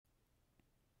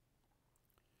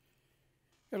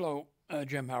Hello,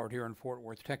 Jim Howard here in Fort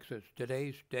Worth, Texas.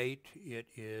 Today's date, it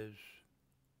is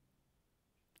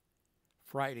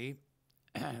Friday,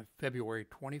 February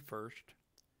 21st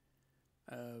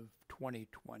of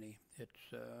 2020.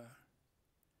 It's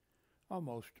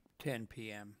almost 10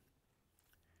 p.m.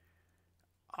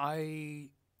 I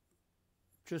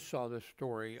just saw this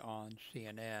story on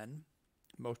CNN.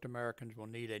 Most Americans will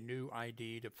need a new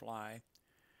ID to fly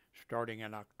starting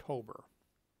in October.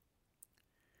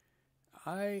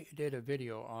 I did a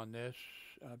video on this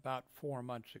about 4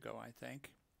 months ago, I think,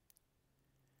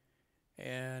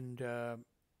 and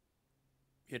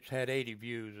it's had 80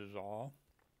 views is all,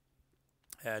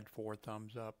 had 4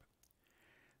 thumbs up.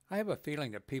 I have a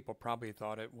feeling that people probably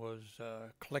thought it was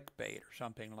clickbait or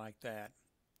something like that,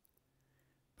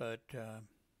 but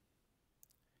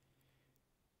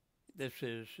this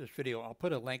video. I'll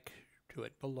put a link to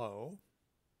it below.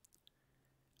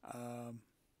 Um,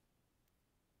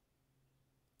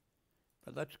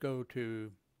 but let's go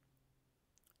to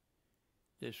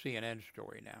this CNN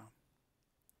story now.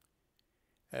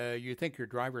 You think your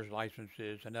driver's license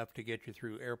is enough to get you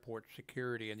through airport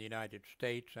security in the United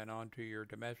States and onto your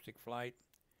domestic flight?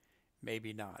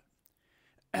 Maybe not.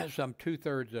 Some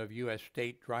two-thirds of U.S.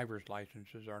 state driver's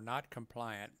licenses are not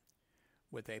compliant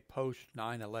with a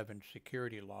post-9/11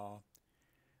 security law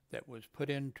that was put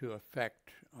into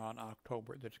effect on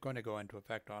October, that's going to go into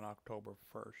effect on October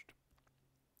 1st.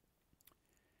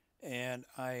 And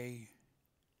if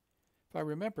I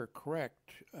remember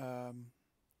correct,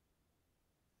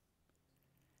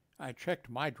 I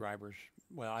checked my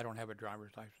I don't have a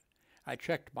driver's license. I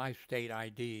checked my state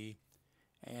ID,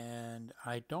 and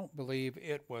I don't believe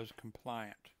it was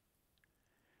compliant.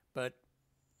 But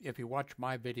if you watch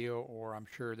my video, or I'm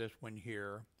sure this one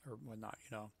here, or well, not,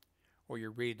 or you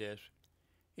read this,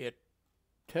 it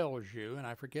tells you, and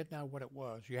I forget now what it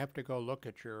was, you have to go look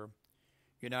at your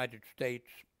United States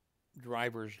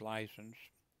driver's license.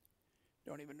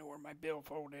 Don't even know where my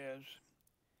billfold is.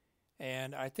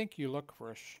 And I think you look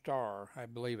for a star, I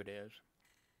believe it is,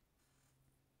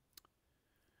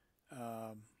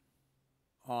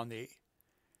 on the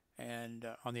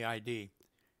ID.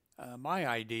 My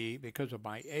ID, because of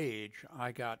my age,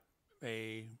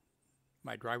 my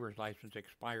driver's license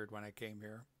expired when I came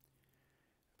here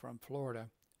from Florida,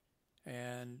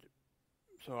 and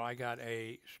so I got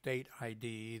a state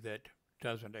ID that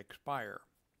doesn't expire.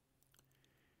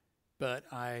 But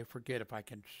I forget if I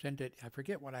can send it. I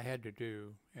forget what I had to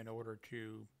do in order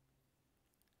to.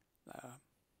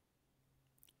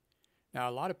 Now,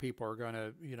 a lot of people are going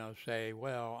to, say,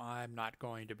 well, I'm not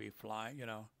going to be flying,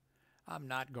 I'm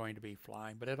not going to be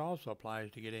flying. But it also applies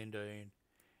to get into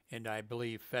I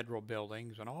believe, federal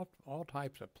buildings and all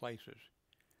types of places.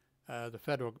 The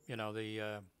federal,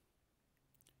 the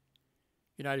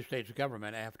United States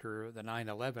government, after the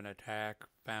 9/11 attack,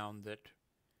 found that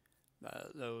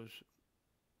those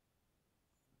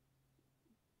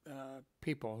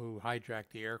people who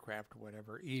hijacked the aircraft or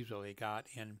whatever easily got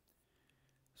in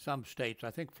some states.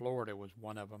 I think Florida was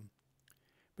one of them.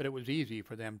 But it was easy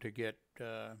for them to get,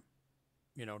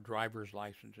 driver's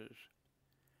licenses.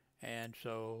 And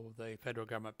so the federal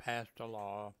government passed a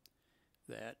law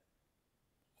that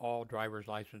all driver's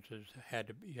licenses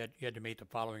you had to meet the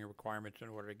following requirements in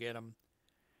order to get them,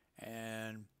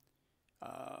 and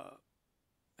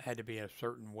had to be a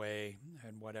certain way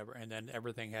and whatever, and then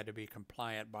everything had to be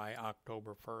compliant by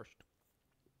October 1st.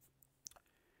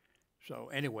 So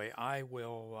anyway, I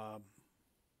will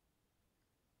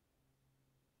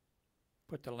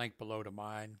put the link below to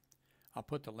mine. I'll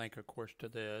put the link, of course, to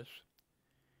this.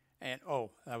 And,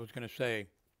 I was going to say,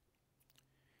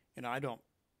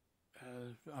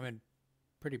 I'm in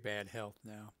pretty bad health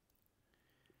now,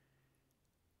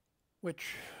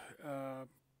 which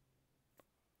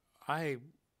I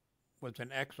was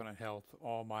in excellent health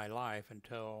all my life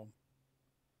until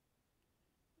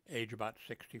age about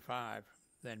 65.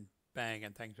 Then bang,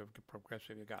 and things have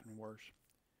progressively gotten worse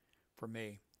for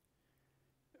me.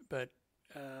 But,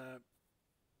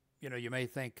 you may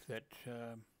think that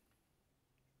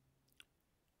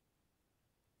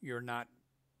you're not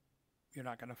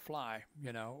going to fly,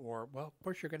 or, well, of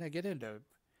course you're going to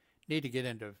need to get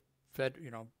into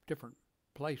different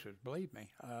places, believe me.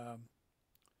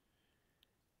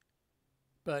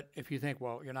 But if you think,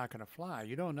 well, you're not going to fly,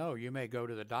 you don't know. You may go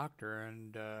to the doctor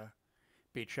and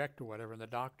be checked or whatever, and the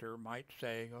doctor might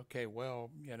say, okay,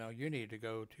 well, you need to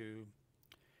go to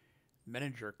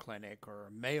Menninger Clinic or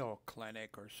Mayo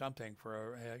Clinic or something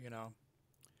for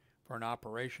for an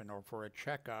operation or for a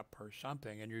checkup or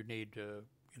something, and you need to,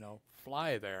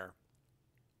 fly there.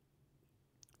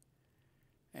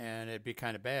 And it'd be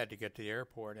kind of bad to get to the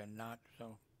airport and not,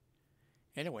 so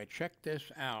Anyway, check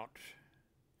this out.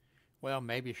 Well,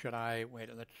 maybe should I wait?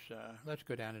 Let's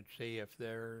go down and see if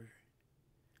there.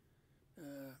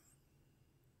 Uh,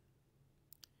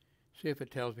 see if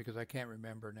it tells me because I can't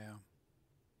remember now.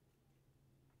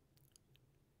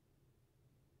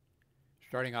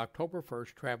 Starting October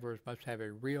 1st, travelers must have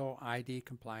a real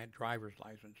ID-compliant driver's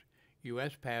license,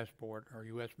 U.S. passport, or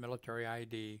U.S. military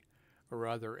ID, or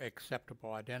other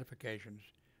acceptable identifications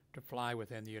to fly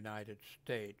within the United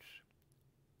States.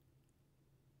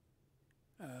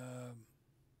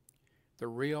 The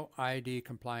real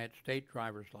ID-compliant state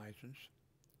driver's license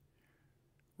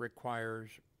requires,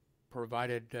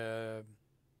 provided that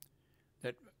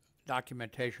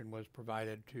documentation was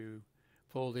provided to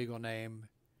full legal name,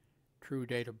 true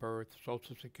date of birth,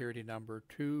 social security number,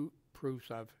 2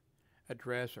 proofs of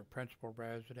address or principal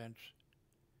residence,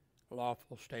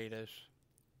 lawful status.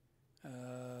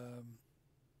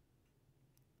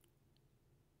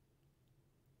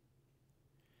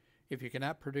 If you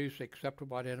cannot produce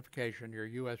acceptable identification, your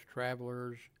U.S.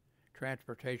 traveler's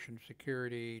transportation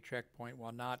security checkpoint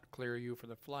will not clear you for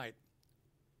the flight.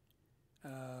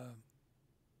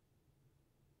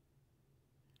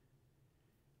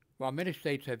 While many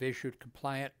states have issued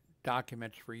compliant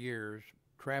documents for years,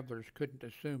 travelers couldn't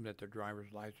assume that their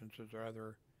driver's licenses or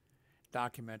other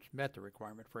documents met the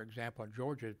requirement. For example,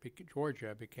 Georgia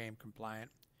became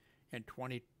compliant in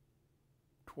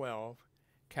 2012,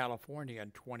 California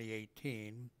in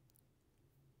 2018.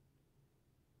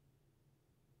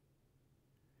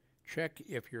 Check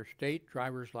if your state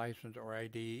driver's license or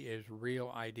ID is real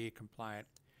ID compliant.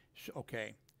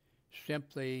 Okay,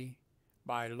 simply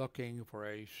by looking for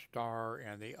a star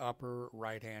in the upper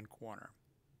right-hand corner.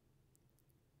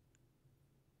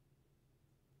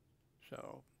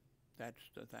 So that's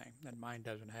the thing. And mine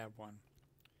doesn't have one.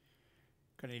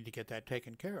 Gonna need to get that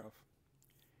taken care of.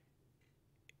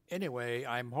 Anyway,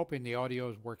 I'm hoping the audio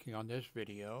is working on this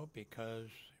video because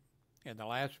in the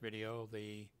last video,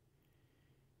 the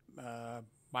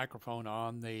microphone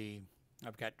on the,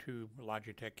 I've got 2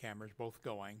 Logitech cameras both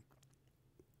going.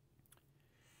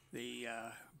 The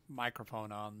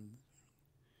microphone on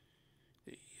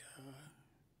the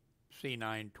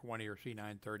C920 or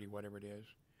C930, whatever it is,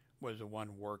 was the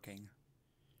one working.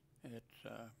 It's,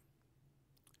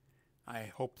 I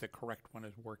hope the correct one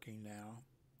is working now.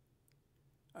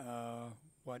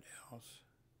 What else?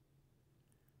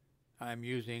 I'm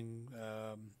using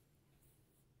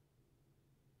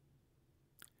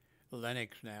Linux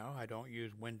now. I don't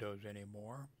use Windows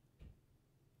anymore.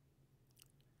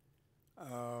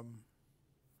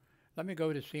 Let me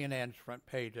go to CNN's front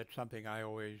page. That's something I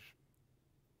always...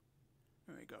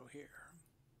 Let me go here.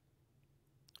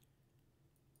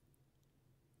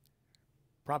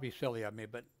 Probably silly of me,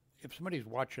 but if somebody's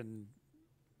watching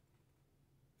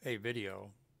a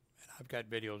video, and I've got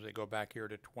videos that go back here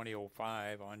to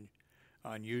 2005 on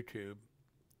YouTube,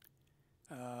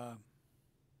 I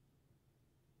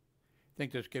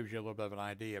think this gives you a little bit of an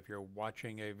idea. If you're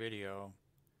watching a video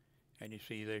and you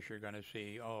see this, you're going to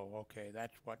see, oh, okay,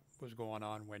 that's what was going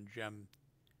on when Jim,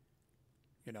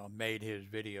 you know, made his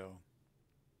video.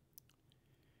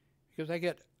 Because I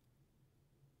get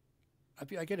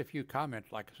a few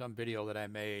comments like some video that I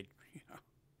made, you know,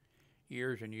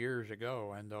 years and years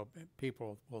ago, and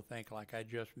people will think like I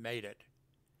just made it,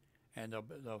 and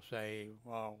they'll say,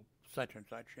 well, such and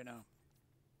such, you know.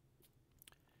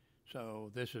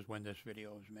 So this is when this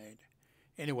video was made.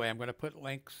 Anyway, I'm going to put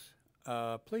links.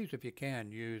 Please, if you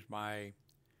can, use my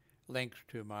links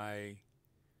to my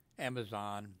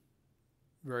Amazon.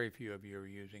 Very few of you are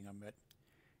using them, but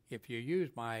if you use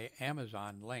my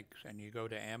Amazon links and you go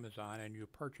to Amazon and you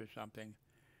purchase something,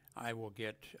 I will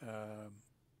get,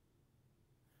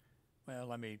 well,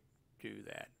 let me do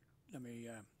that. Let me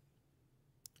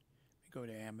go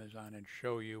to Amazon and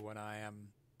show you what I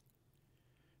am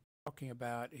talking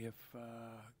about. If,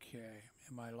 okay,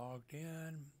 am I logged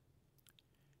in?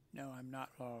 No, I'm not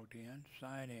logged in.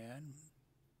 Sign in.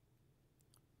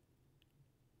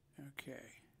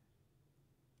 Okay.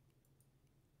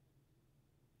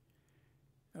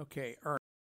 Okay, earn.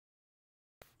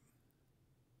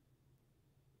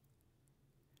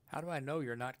 How do I know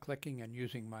you're not clicking and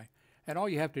using my... And all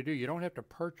you have to do, you don't have to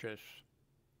purchase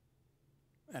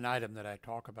an item that I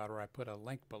talk about or I put a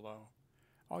link below.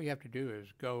 All you have to do is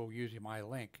go using my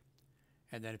link.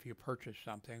 And then if you purchase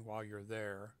something while you're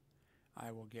there,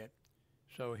 I will get...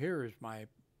 So here is my...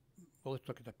 Well, let's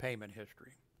look at the payment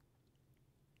history.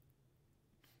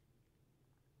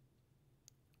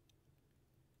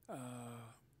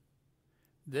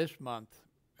 This month,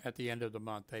 at the end of the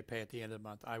month, they pay at the end of the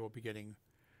month, I will be getting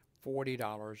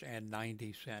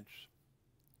 $40.90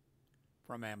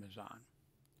 from Amazon.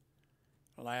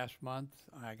 Last month,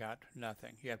 I got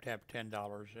nothing. You have to have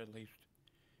 $10 at least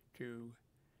to.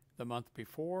 The month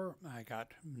before, I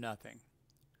got nothing.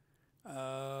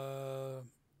 Now,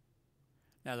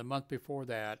 the month before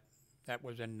that, that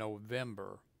was in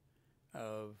November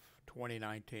of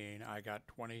 2019, I got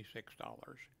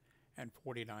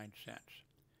 $26.49.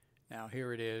 Now,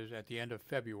 here it is at the end of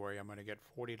February, I'm going to get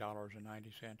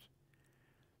 $40.90.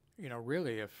 You know,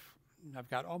 really, if I've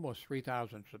got almost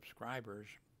 3,000 subscribers,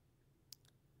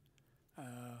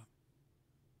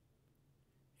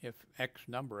 if X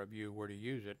number of you were to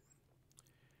use it,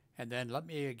 and then let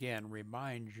me again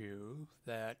remind you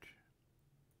that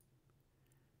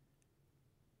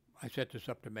I set this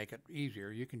up to make it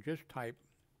easier. You can just type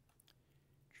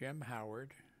Jim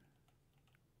Howard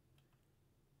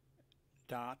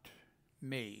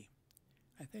 .me.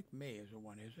 I think me is the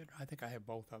one, is it? I think I have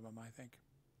both of them, I think.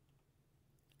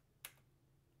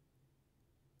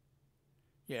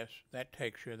 Yes, that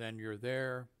takes you, then you're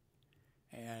there,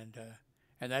 and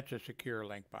that's a secure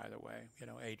link, by the way, you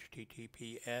know,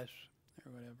 HTTPS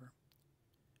or whatever.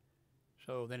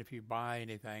 So then if you buy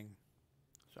anything,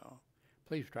 so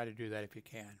please try to do that if you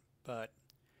can. But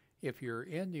if you're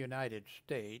in the United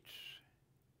States,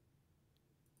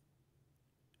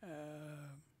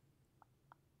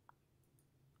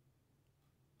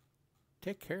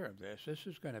 take care of this. This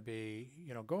is going to be,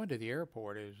 you know, going to the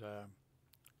airport is a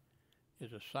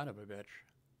son of a bitch.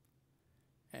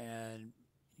 And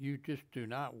you just do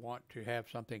not want to have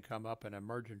something come up, an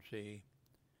emergency,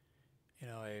 you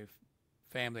know, a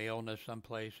family illness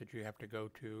someplace that you have to go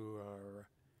to, or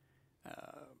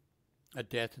a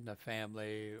death in the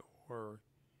family, or,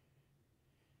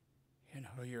 you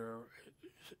know, you're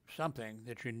something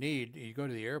that you need. You go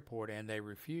to the airport and they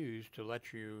refuse to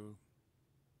let you,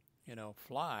 you know,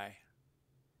 fly.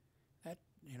 That,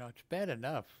 you know, it's bad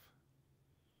enough,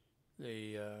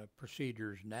 the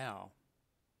procedures now.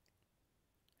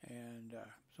 And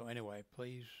so anyway,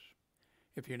 please,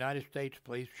 if you're United States,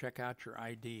 please check out your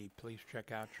ID. Please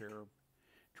check out your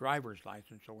driver's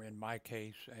license, or in my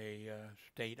case, a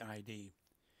state ID.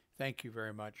 Thank you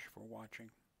very much for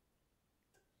watching.